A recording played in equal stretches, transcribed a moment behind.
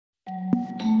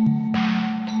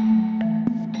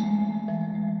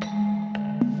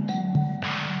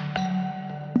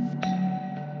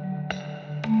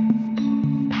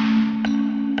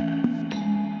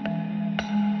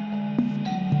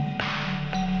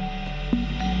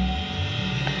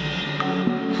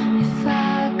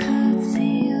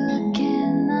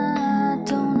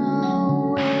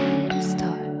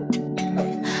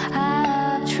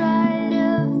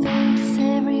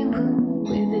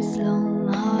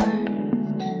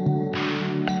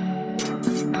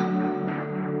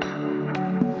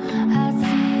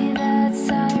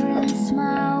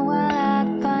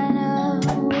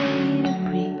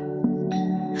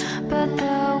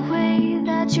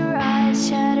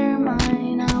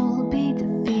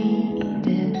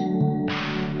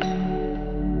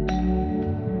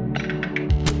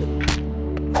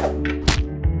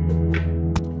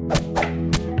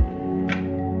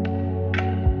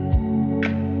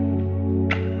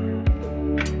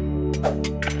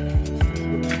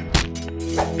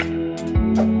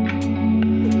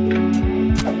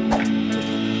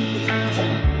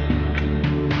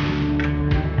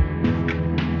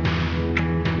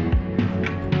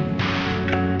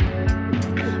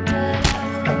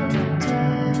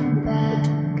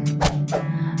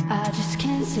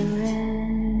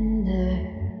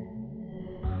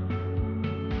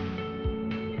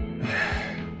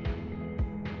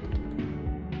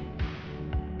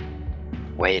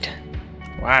Wade.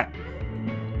 What?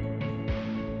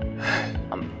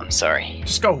 I'm sorry.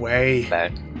 Just go away.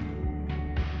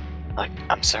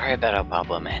 I'm sorry about El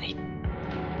Pablo, man. He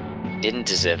didn't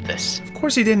deserve this. Of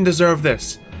course he didn't deserve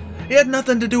this. He had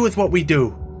nothing to do with what we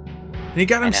do. And he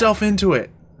got himself into it.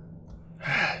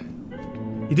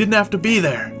 He didn't have to be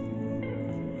there.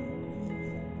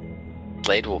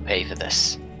 Slade will pay for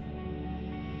this.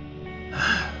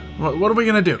 What are we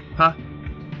gonna do, huh?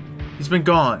 He's been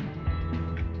gone.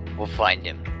 We'll find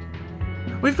him.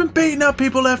 We've been beating up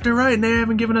people left and right and they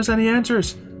haven't given us any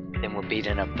answers. Then we're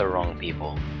beating up the wrong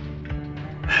people.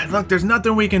 Look, there's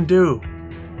nothing we can do.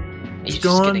 Are you just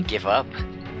gonna give up?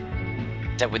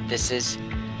 Is that what this is?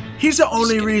 He's the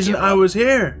only reason I was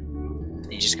here.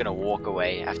 You're just gonna walk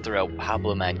away after El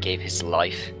Pablo man gave his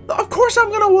life? Of course I'm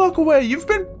gonna walk away. You've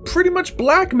been pretty much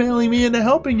blackmailing me into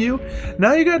helping you.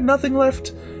 Now you got nothing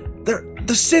left.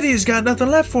 The city's got nothing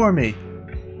left for me.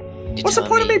 What's the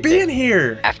point of me being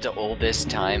here? After all this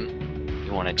time,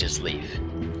 you wanna just leave?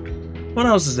 What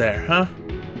else is there, huh?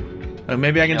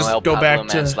 Maybe I can just go back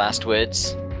to man's last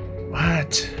words.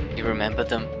 What? You remember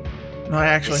them? No, I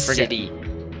actually forget. The city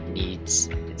needs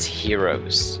its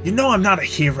heroes. You know I'm not a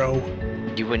hero.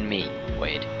 You and me,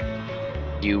 Wade.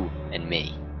 You and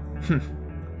me.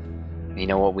 You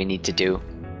know what we need to do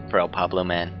for El Pablo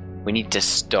man? We need to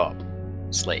stop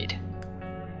Slade.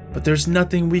 But there's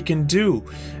nothing we can do.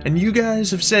 And you guys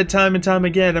have said time and time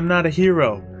again I'm not a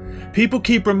hero. People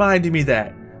keep reminding me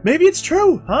that. Maybe it's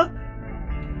true, huh?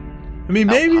 I mean,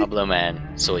 maybe... El Pablo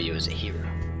man saw you as a hero.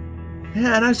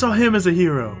 Yeah, and I saw him as a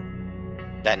hero.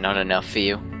 That not enough for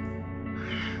you?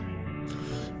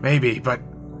 Maybe, but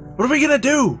what are we gonna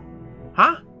do?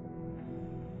 Huh?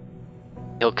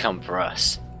 He'll come for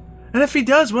us. And if he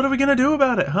does, what are we gonna do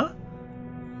about it, huh?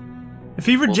 If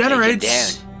he regenerates... We'll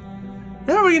take him down.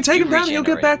 Yeah, we can take him down and he'll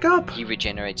get back up. He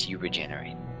regenerates, you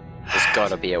regenerate. There's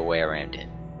gotta be a way around it.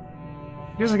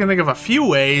 I guess I can think of a few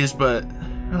ways, but...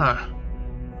 I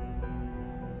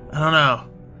don't know.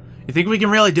 You think we can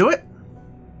really do it?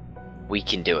 We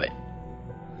can do it.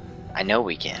 I know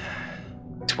we can.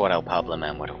 It's what El Pablo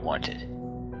man would have wanted.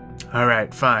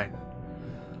 Alright, fine.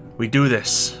 We do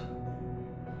this.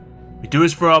 We do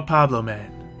this for El Pablo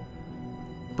man.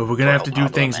 But we're gonna have to do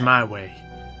things my way.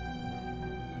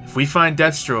 If we find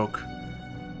Deathstroke,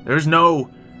 there's no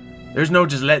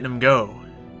just letting him go.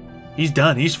 He's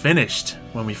done, he's finished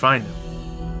when we find him.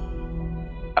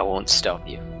 I won't stop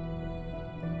you.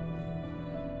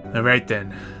 Alright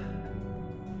then.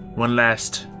 One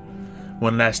last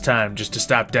time just to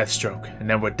stop Deathstroke, and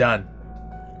then we're done.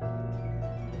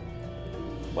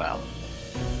 Well,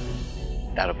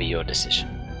 that'll be your decision.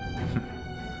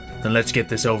 Then let's get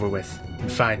this over with and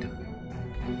find him.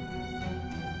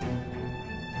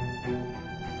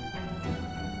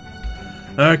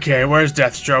 Okay, where's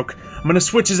Deathstroke? I'm gonna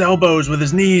switch his elbows with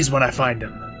his knees when I find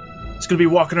him. He's gonna be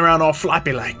walking around all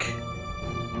floppy-like.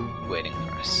 Waiting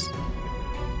for us.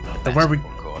 The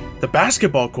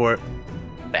basketball court?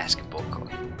 Basketball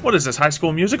court. What is this, High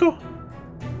School Musical?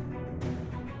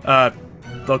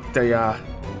 Look, they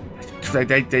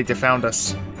found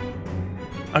us.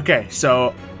 Okay,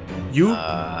 so... You...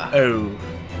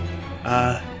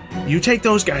 you take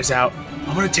those guys out.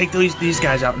 I'm gonna take these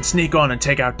guys out and sneak on and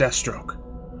take out Deathstroke.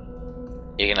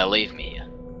 You're gonna leave me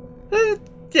here?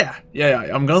 Yeah,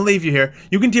 I'm gonna leave you here.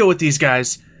 You can deal with these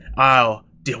guys. I'll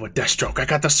deal with Deathstroke. I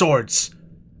got the swords.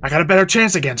 I got a better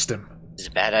chance against him. It's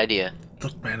a bad idea.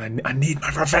 Look, man, I need my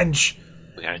revenge.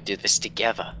 We gotta do this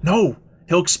together. No,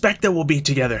 he'll expect that we'll be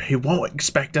together. He won't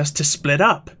expect us to split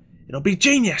up. It'll be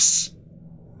genius.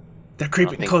 They're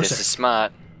creeping closer. This is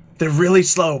smart. They're really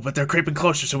slow, but they're creeping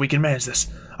closer so we can manage this.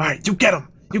 Alright, you get him.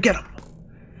 You get him.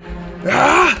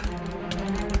 Ah!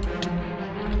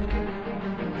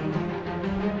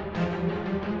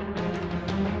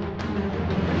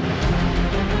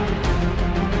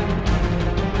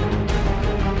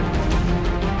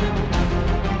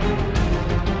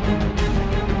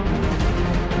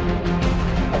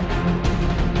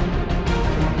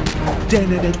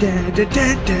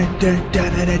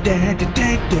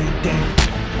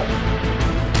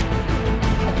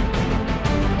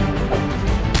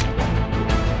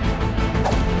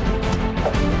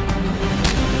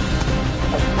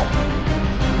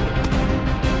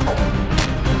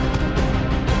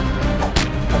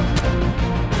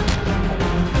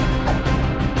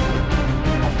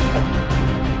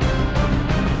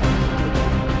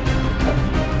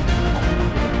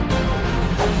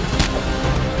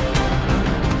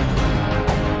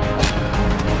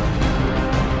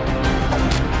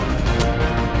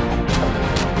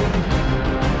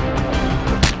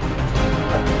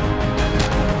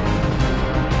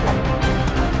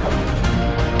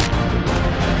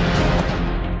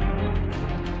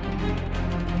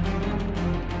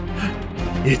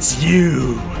 It's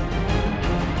you.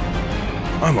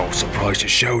 I'm all surprised you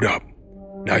showed up.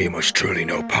 Now you must truly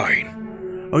know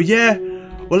pain. Oh yeah?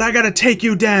 Well, I gotta take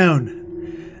you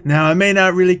down. Now, I may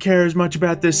not really care as much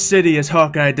about this city as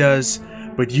Hawkeye does,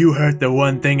 but you hurt the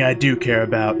one thing I do care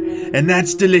about, and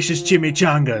that's delicious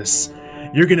chimichangas.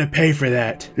 You're gonna pay for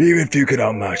that. Even if you could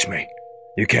outmatch me,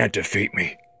 you can't defeat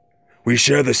me. We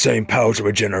share the same powers of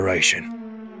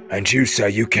regeneration, and you say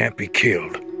you can't be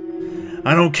killed.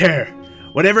 I don't care.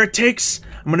 Whatever it takes,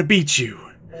 I'm gonna beat you.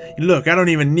 Look, I don't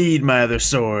even need my other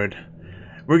sword.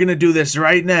 We're gonna do this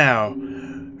right now.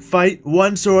 Fight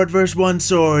one sword versus one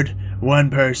sword, one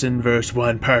person versus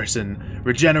one person.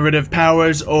 Regenerative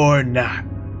powers or not.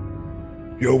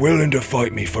 You're willing to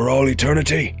fight me for all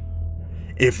eternity?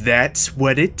 If that's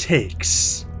what it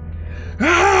takes.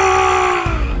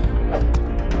 Ah!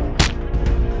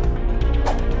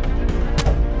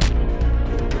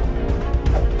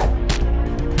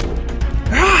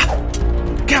 Ah!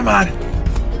 Come on!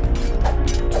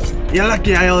 You're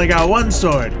lucky I only got one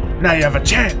sword. Now you have a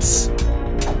chance.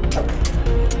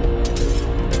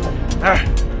 Ah.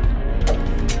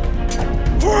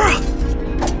 Ah.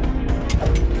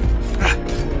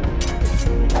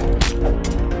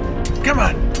 Come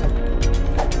on.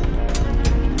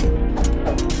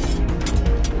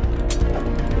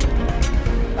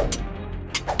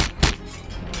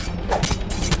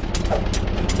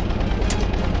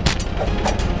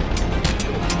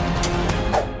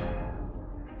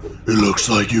 It looks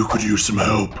like you could use some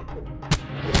help.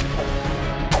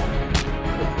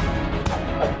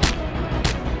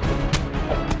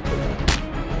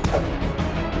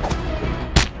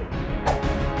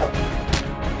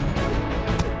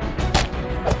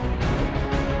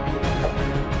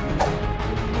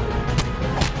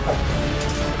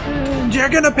 And you're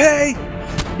gonna pay!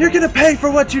 You're gonna pay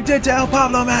for what you did to El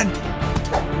Pablo, man!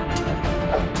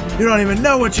 You don't even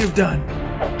know what you've done!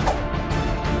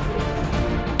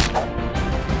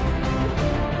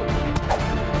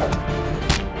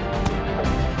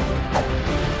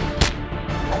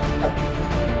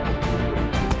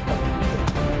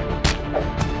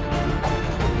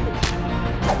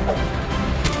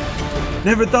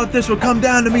 Never thought this would come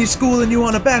down to me schooling you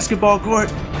on a basketball court.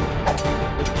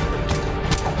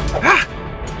 Ah!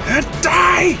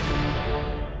 Die!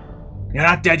 You're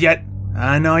not dead yet.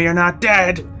 I know you're not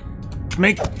dead.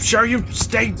 Make sure you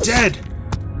stay dead.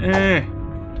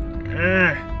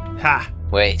 Ha.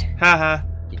 Wait. Ha.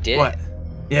 You did? What?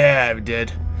 Yeah, I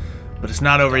did. But it's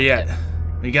not over yet.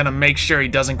 We gotta make sure he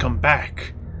doesn't come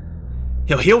back.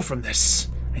 He'll heal from this.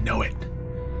 I know it.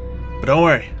 But don't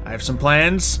worry, I have some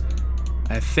plans.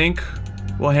 I think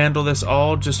we'll handle this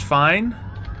all just fine.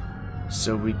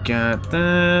 So we got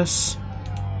this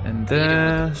and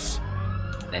this.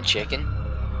 Then chicken.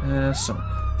 Some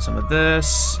of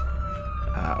this.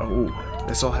 Oh,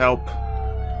 this will help.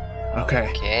 Okay.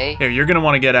 Okay. Here, you're gonna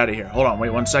want to get out of here. Hold on,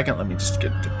 wait 1 second. Let me just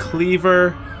get the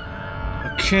cleaver.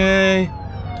 Okay.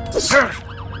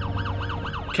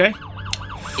 Okay.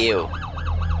 Ew.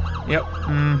 Yep.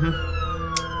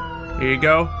 Mm-hmm. Here you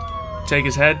go. Take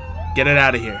his head. Get it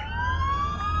out of here.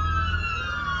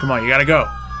 Come on, you gotta go.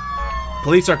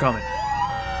 Police are coming.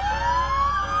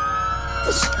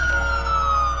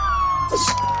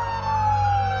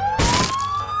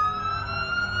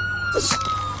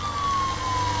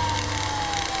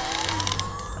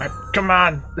 Alright, come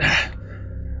on.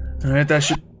 Alright, that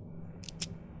should...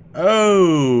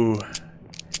 Oh.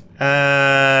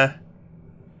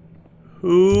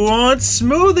 Who wants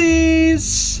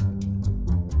smoothies?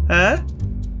 Huh?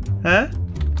 Huh?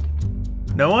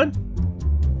 No one?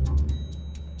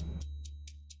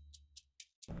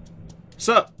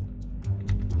 Sup?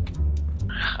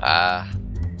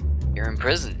 You're in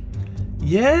prison.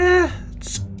 Yeah,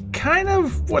 it's kind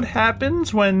of what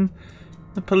happens when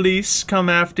the police come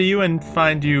after you and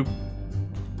find you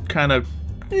kind of...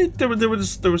 There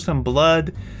was some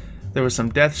blood, there was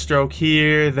some Deathstroke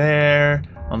here, there,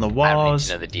 on the walls. I don't need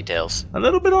to know the details. A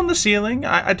little bit on the ceiling.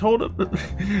 I told him.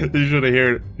 You should have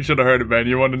heard it. You should have heard it, man.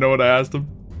 You want to know what I asked him?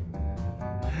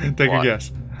 Take a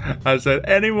guess. I said,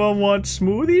 anyone want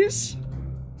smoothies?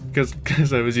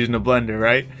 Because I was using a blender,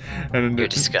 right? And You're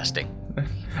disgusting.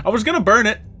 I was gonna burn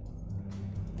it.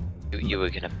 You were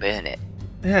gonna burn it.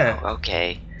 Yeah. Oh,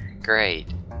 okay. Great.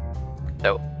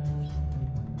 So,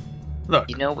 look.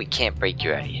 You know we can't break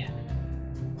you out of here.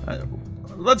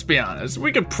 Let's be honest.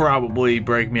 We could probably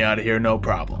break me out of here, no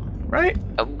problem, right?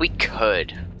 We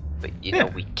could, but you know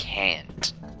we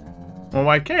can't. Well,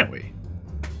 why can't we?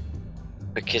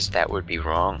 Because that would be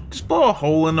wrong. Just blow a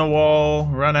hole in the wall,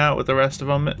 run out with the rest of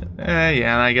them.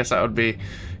 Yeah, I guess that would be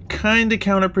kind of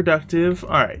counterproductive.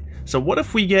 Alright, so what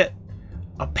if we get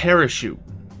a parachute.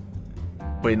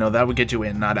 Wait, no, that would get you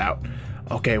in, not out.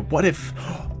 Okay, what if...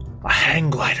 a hang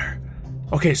glider.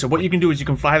 Okay, so what you can do is you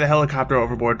can fly the helicopter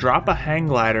overboard, drop a hang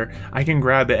glider, I can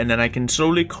grab it, and then I can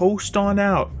slowly coast on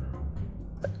out.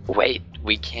 Wait,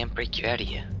 we can't break you out of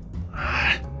here.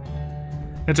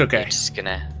 It's okay. You're just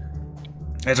gonna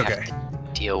It's have okay. to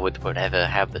deal with whatever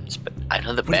happens, but I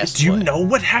know the best Do you way. know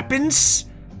what happens?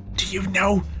 Do you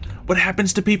know what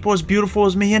happens to people as beautiful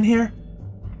as me in here?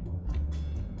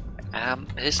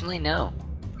 Personally, no.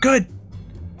 Good.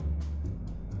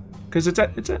 Because it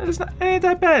ain't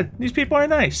that bad. These people are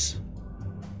nice.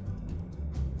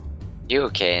 You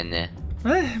okay in there?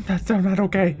 I'm not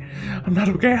okay. I'm not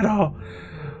okay at all.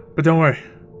 But don't worry.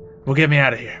 We'll get me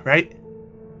out of here, right?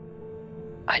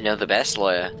 I know the best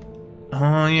lawyer.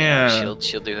 Oh, yeah.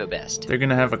 She'll do her best. They're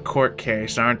gonna have a court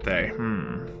case, aren't they?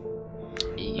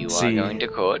 You Let's are see. going to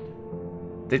court.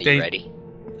 Are you ready?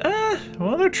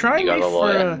 Well, they're trying You me got a for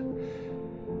lawyer?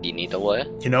 Do you need a lawyer?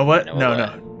 You know what? You know a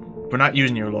No. We're not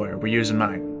using your lawyer. We're using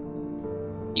mine.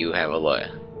 You have a lawyer.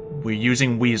 We're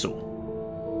using Weasel.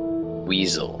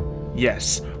 Weasel.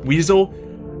 Yes. Weasel,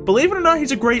 believe it or not,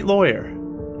 he's a great lawyer.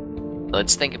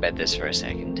 Let's think about this for a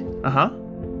second. Uh-huh.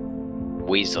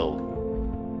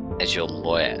 Weasel as your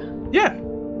lawyer. Yeah.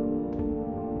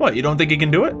 What, you don't think he can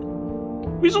do it?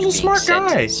 Weasel's a Being smart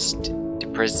guy. sentenced to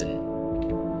prison.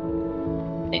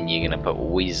 And you're gonna put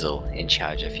Weasel in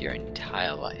charge of your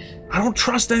entire life. I don't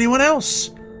trust anyone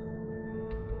else.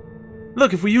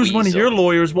 Look, if we use one of Weasel. your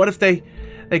lawyers, what if they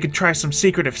could try some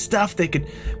secretive stuff? They could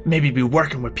maybe be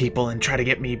working with people and try to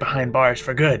get me behind bars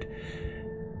for good.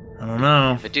 I don't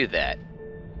know. But do that.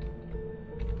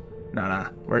 Nah.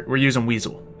 We're using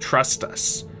Weasel. Trust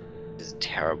us. This is a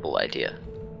terrible idea.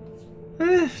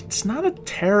 It's not a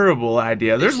terrible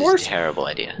idea. There's This is worse. a terrible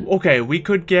idea. Okay, we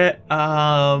could get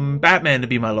Batman to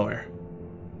be my lawyer.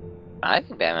 I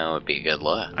think Batman would be a good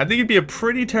lawyer. I think he'd be a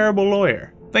pretty terrible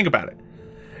lawyer. Think about it.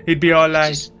 He'd be all like,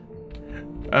 Just-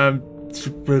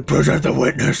 present the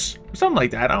witness. Something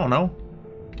like that. I don't know.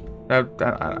 I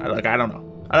don't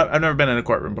know. I've never been in a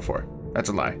courtroom before. That's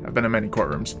a lie. I've been in many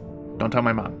courtrooms. Don't tell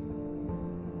my mom.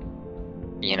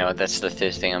 You know, that's the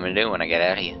first thing I'm gonna do when I get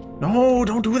out of here. No,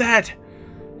 don't do that.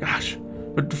 Gosh.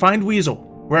 But find Weasel,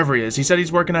 wherever he is. He said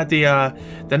he's working at the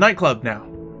nightclub now.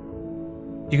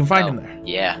 You can find him there.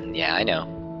 Yeah, I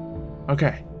know.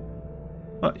 Okay.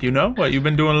 What, you know? What, you've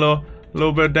been doing a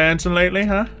little bit of dancing lately,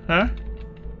 huh?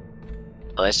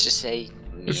 Let's just say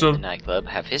me So- and the nightclub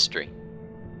have history.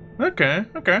 Okay.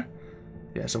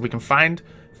 Yeah, so we can find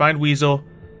Weasel.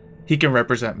 He can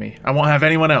represent me. I won't have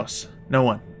anyone else. No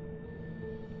one.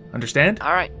 Understand?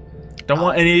 All right. Don't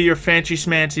want any of your fancy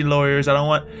smancy lawyers. I don't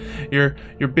want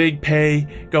your big pay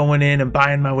going in and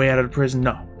buying my way out of the prison.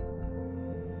 No.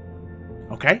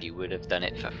 Okay? You would have done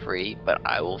it for free, but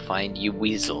I will find you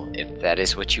Weasel if that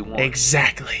is what you want.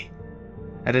 Exactly.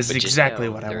 That is But just exactly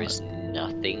know what I there want. is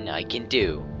nothing I can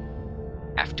do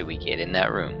after we get in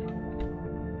that room.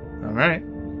 All right.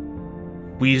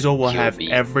 Weasel will He'll have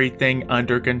be- everything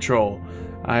under control.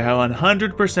 I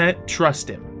 100% trust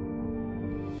him.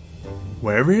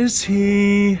 Where is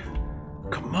he?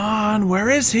 Come on, where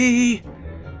is he?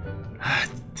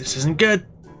 This isn't good.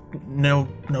 No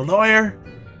lawyer.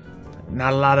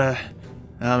 Not a lot of...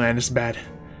 Oh man, this is bad.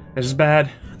 This is bad.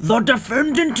 The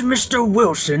defendant, Mr.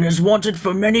 Wilson, is wanted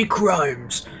for many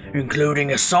crimes,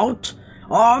 including assault,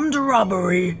 armed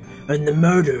robbery, and the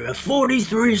murder of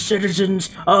 43 citizens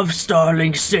of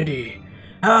Starling City.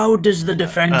 How does the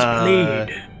defense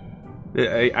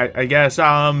plead? I guess,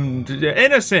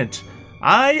 innocent.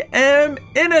 I am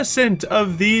innocent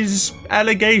of these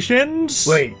allegations.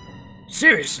 Wait,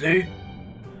 seriously?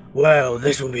 Well,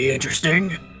 this will be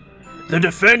interesting. The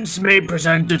defense may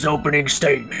present its opening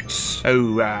statements.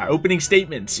 Oh, opening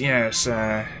statements. Yes,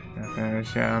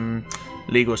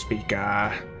 legal speak.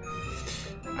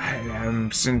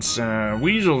 Since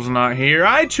Weasel's not here,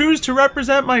 I choose to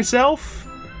represent myself.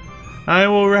 I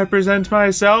will represent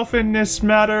myself in this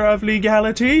matter of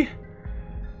legality.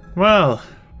 Well,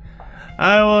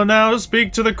 I will now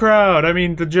speak to the crowd. I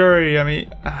mean, the jury.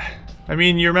 I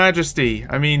mean, Your Majesty.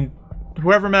 I mean,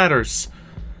 whoever matters.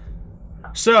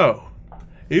 So,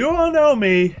 you all know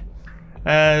me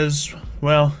as,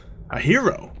 well, a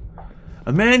hero.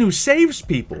 A man who saves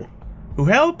people, who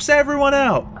helps everyone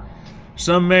out.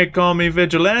 Some may call me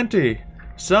vigilante.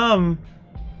 Some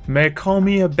may call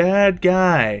me a bad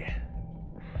guy.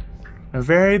 A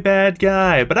very bad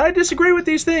guy. But I disagree with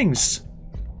these things.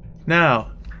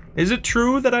 Now, is it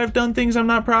true that I've done things I'm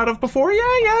not proud of before?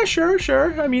 Yeah,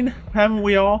 sure. I mean, haven't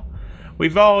we all?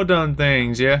 We've all done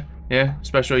things, yeah? Yeah,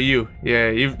 especially you. Yeah,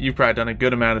 you've probably done a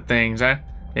good amount of things, huh?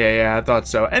 Yeah, I thought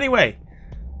so. Anyway,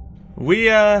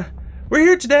 we're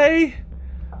here today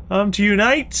to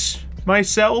unite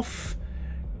myself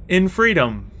in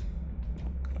freedom,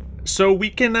 so we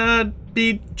can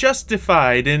be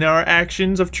justified in our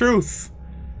actions of truth.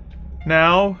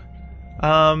 Now,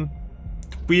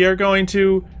 we are going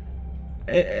to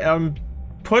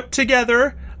put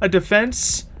together a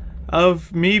defense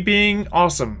of me being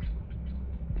awesome.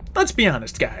 Let's be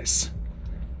honest, guys.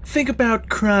 Think about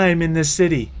crime in this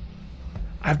city.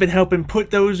 I've been helping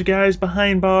put those guys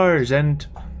behind bars, and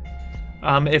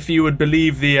if you would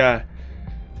believe the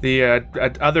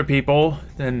other people,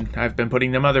 then I've been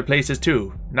putting them other places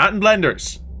too. Not in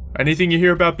blenders. Anything you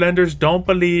hear about blenders, don't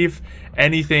believe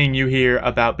anything you hear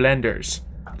about blenders.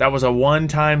 That was a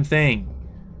one-time thing.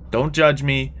 Don't judge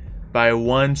me by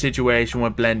one situation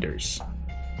with blenders.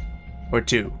 Or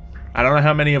two. I don't know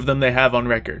how many of them they have on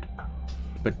record.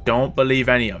 But don't believe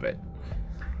any of it.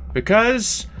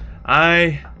 Because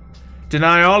I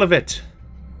deny all of it.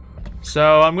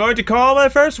 So I'm going to call my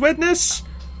first witness.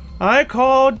 I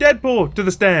call Deadpool to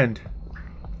the stand.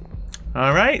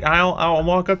 Alright, I'll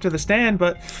walk up to the stand,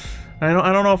 but I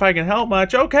don't know if I can help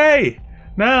much. Okay,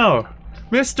 now,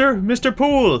 Mr.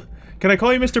 Poole. Can I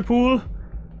call you Mr. Poole?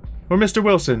 Or Mr.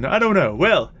 Wilson? I don't know.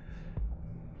 Well,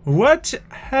 what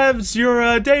has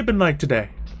your day been like today?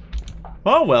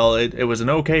 Oh, well, it was an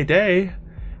okay day.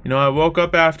 You know, I woke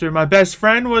up after my best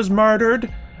friend was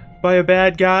murdered by a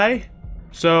bad guy.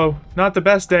 So, not the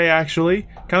best day, actually.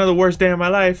 Kind of the worst day of my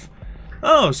life.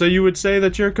 Oh, so you would say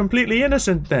that you're completely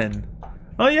innocent, then?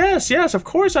 Oh, yes, of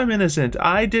course I'm innocent.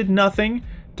 I did nothing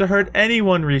to hurt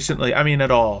anyone recently. I mean,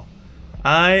 at all.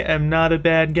 I am not a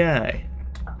bad guy.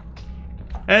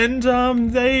 And,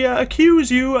 they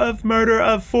accuse you of murder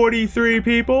of 43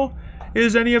 people.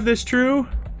 Is any of this true?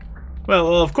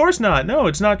 Well, of course not. No,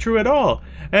 it's not true at all.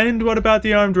 And what about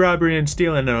the armed robbery and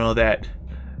stealing and all that?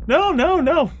 No,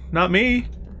 not me.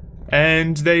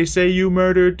 And they say you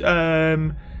murdered,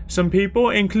 some people,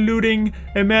 including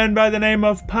a man by the name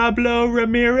of Pablo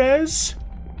Ramirez?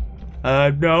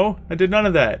 No, I did none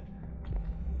of that.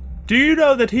 Do you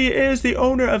know that he is the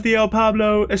owner of the El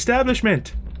Pablo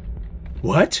establishment?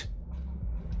 What?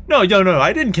 No,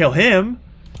 I didn't kill him.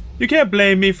 You can't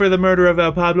blame me for the murder of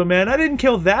El Pablo, man. I didn't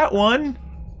kill that one.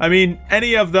 I mean,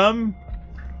 any of them.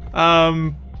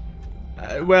 Well,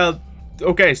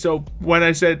 okay, so when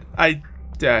I said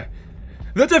the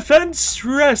defense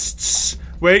rests.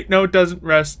 Wait, no, it doesn't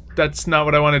rest. That's not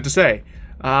what I wanted to say.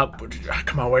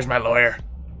 Come on, where's my lawyer?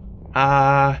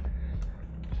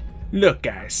 Look,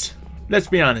 guys, let's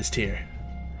be honest here.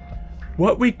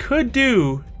 What we could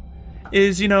do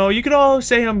is, you know, you could all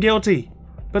say I'm guilty,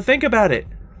 but think about it.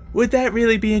 Would that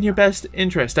really be in your best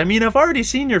interest? I mean, I've already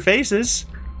seen your faces.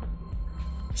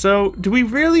 So, do we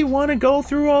really want to go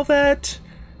through all that?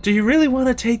 Do you really want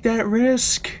to take that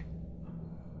risk?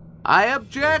 I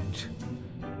object!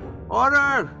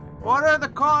 Order the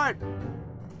court!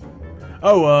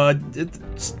 Oh,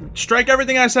 strike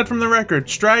everything I said from the record.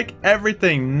 Strike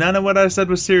everything. None of what I said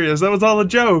was serious. That was all a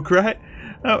joke, right?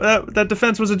 Oh, that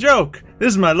defense was a joke. This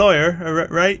is my lawyer,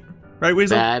 right? Right,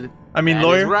 Weasel? That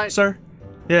lawyer, is right. Sir?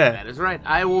 Yeah. That is right.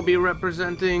 I will be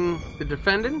representing the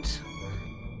defendant.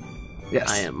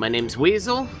 Yes. My name's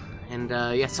Weasel, and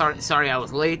yeah, sorry I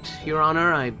was late, Your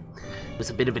Honor. It was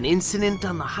a bit of an incident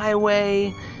on the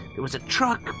highway. There was a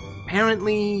truck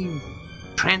apparently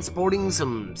transporting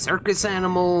some circus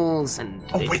animals, and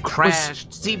it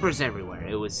crashed. Zebras everywhere.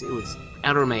 It was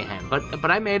utter mayhem.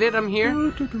 But I made it. I'm here.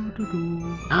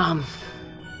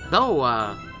 Though,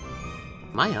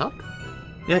 am I up?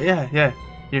 Yeah.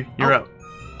 You're up.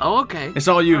 Oh, okay. It's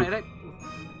all you. All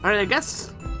right, I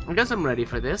guess I'm ready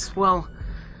for this. Well,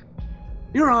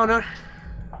 Your Honor,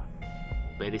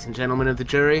 ladies and gentlemen of the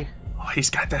jury. Oh, he's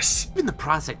got this. Even the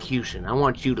prosecution, I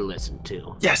want you to listen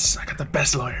to. Yes, I got the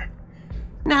best lawyer.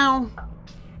 Now,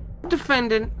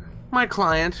 defendant, my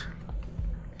client.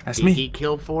 That's me. Did he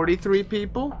kill 43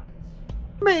 people?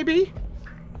 Maybe.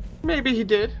 Maybe he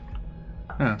did.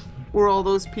 Huh. Were all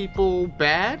those people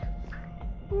bad?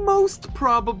 Most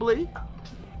probably.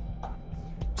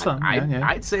 Some, yeah.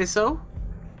 I'd say so.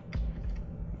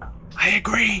 I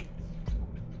agree.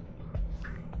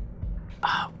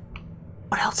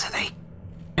 What else are they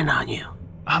in on you?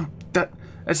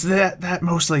 That's that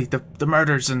mostly the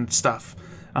murders and stuff.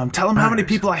 Tell them how many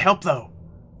people I help though.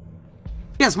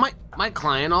 Yes, my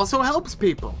client also helps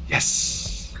people.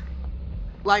 Yes.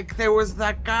 Like there was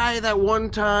that guy that one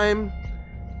time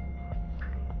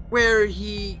where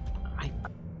I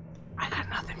got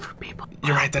nothing for people.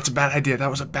 You're right, that's a bad idea. That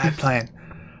was a bad plan.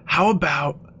 How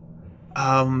about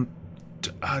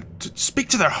speak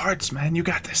to their hearts, man. You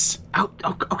got this. Oh,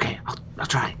 okay, I'll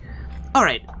try. All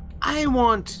right, I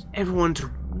want everyone to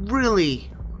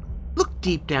really look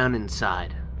deep down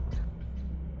inside,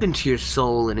 into your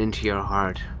soul and into your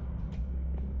heart,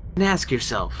 and ask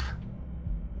yourself,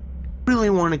 really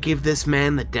want to give this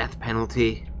man the death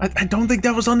penalty? I don't think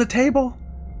that was on the table.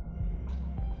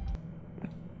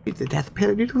 The death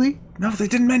penalty? No, they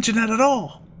didn't mention that at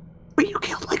all. But you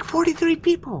killed like 43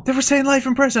 people. They were saying life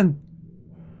in prison.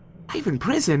 Life in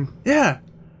prison? Yeah.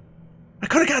 I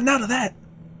could have gotten out of that.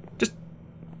 Just,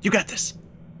 you got this.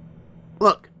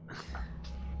 Look,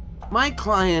 my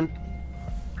client...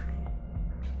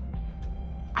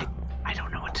 I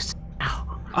don't know what to say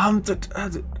now.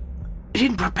 You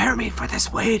didn't prepare me for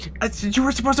this, Wade. You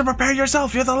were supposed to prepare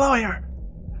yourself. You're the lawyer.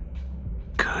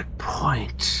 Good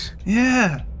point.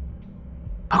 Yeah.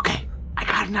 Okay, I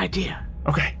got an idea.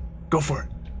 Okay, go for it.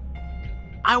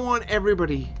 I want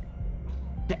everybody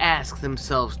to ask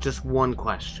themselves just one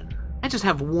question. I just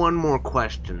have one more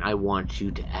question I want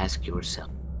you to ask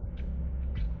yourself.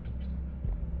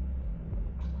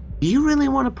 Do you really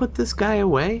want to put this guy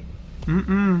away?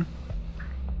 Mm-mm.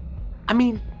 I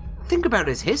mean, think about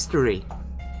his history.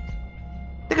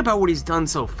 Think about what he's done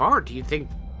so far. Do you think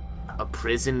a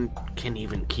prison can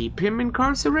even keep him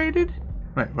incarcerated?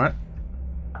 Wait, what?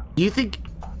 Do you think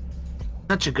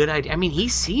such a good idea? I mean,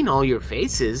 he's seen all your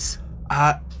faces.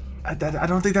 I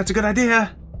don't think that's a good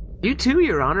idea. You too,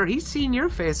 Your Honor. He's seen your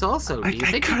face also. Do you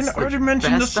think kinda it's already the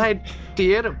mentioned best this.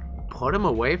 idea to put him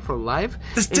away for life?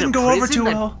 This didn't go over too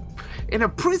well. In a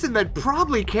prison that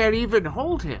probably can't even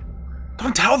hold him.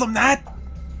 Don't tell them that.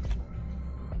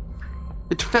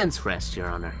 The defense rests, Your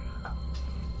Honor.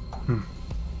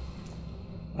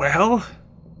 Well,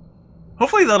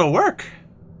 hopefully that'll work.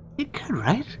 It could,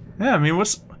 right? Yeah, I mean,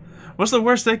 what's the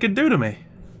worst they could do to me?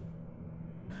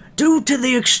 Due to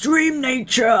the extreme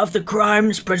nature of the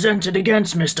crimes presented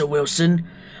against Mr. Wilson,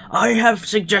 I have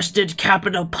suggested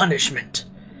capital punishment.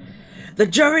 The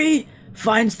jury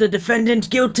finds the defendant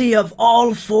guilty of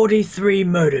all 43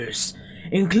 murders,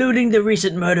 including the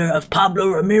recent murder of Pablo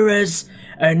Ramirez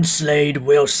and Slade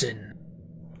Wilson.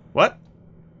 What?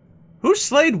 Who's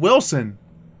Slade Wilson?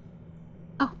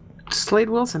 Oh, Slade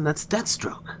Wilson, that's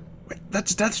Deathstroke. Wait,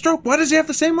 that's Deathstroke? Why does he have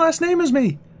the same last name as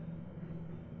me?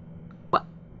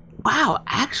 Wow,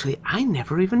 actually, I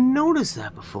never even noticed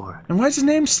that before. And why is his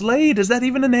name Slade? Is that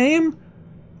even a name?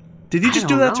 Did he just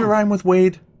do that to rhyme with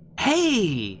Wade?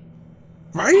 Hey!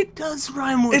 Right? It does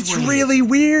rhyme with Wade. It's really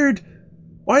weird.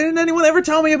 Why didn't anyone ever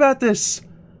tell me about this?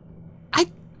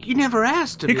 You never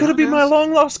asked him. He could have been my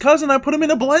long-lost cousin. I put him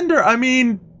in a blender. I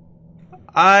mean,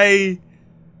 I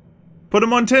put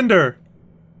him on Tinder.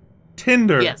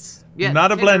 Tinder. Yes. Yeah,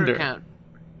 not a Tinder blender. Account.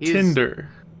 Tinder.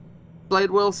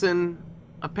 Slade Wilson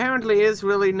apparently is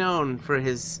really known for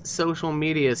his social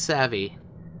media savvy.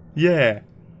 Yeah.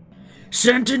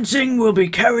 Sentencing will be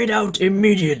carried out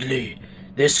immediately.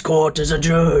 This court is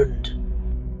adjourned.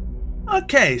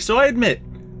 Okay, so I admit,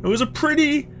 it was a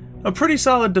pretty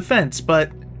solid defense,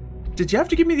 but did you have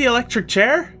to give me the electric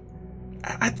chair?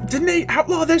 Didn't they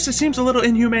outlaw this? It seems a little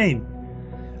inhumane.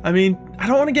 I mean, I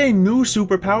don't want to gain new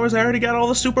superpowers. I already got all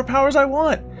the superpowers I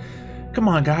want. Come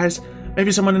on, guys.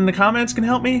 Maybe someone in the comments can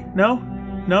help me? No?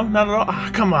 No? Not at all? Ah,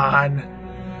 come on.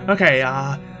 Okay,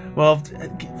 well,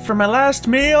 for my last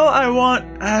meal, I want,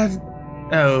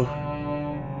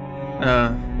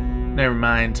 never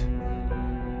mind.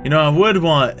 You know, I would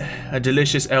want a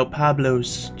delicious El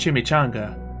Pablo's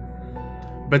chimichanga.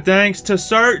 But thanks to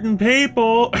certain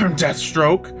people,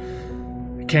 Deathstroke,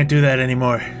 I can't do that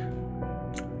anymore.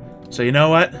 So you know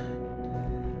what?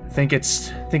 I think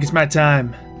it's my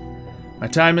time. My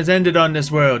time has ended on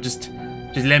this world. Just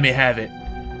let me have it.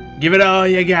 Give it all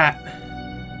you got.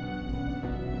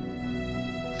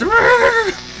 No.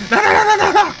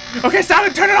 Okay, stop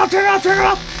it. Turn it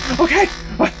off. Okay.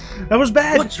 What? That was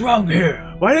bad. What's wrong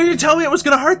here? Why didn't you tell me it was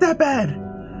gonna hurt that bad?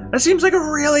 That seems like a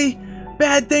really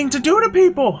bad thing to do to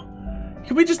people.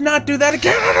 Can we just not do that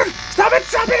again? Stop it!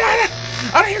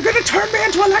 You're gonna turn me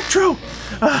into Electro!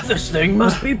 This thing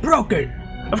must be broken.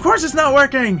 Of course it's not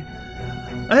working!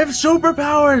 I have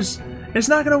superpowers! It's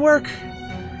not gonna work.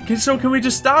 So can we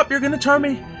just stop? You're gonna turn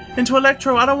me into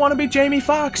Electro. I don't want to be Jamie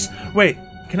Foxx. Wait,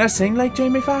 can I sing like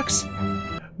Jamie Foxx?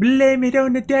 Blame it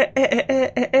on the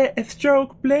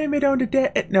Deathstroke. Blame it on the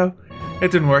death. No,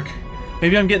 it didn't work.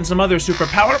 Maybe I'm getting some other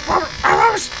superpower.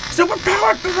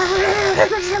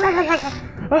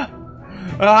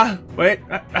 Wait.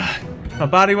 My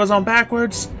body was on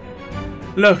backwards.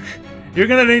 Look, you're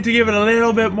gonna need to give it a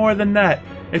little bit more than that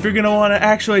if you're gonna want to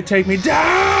actually take me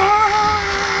down.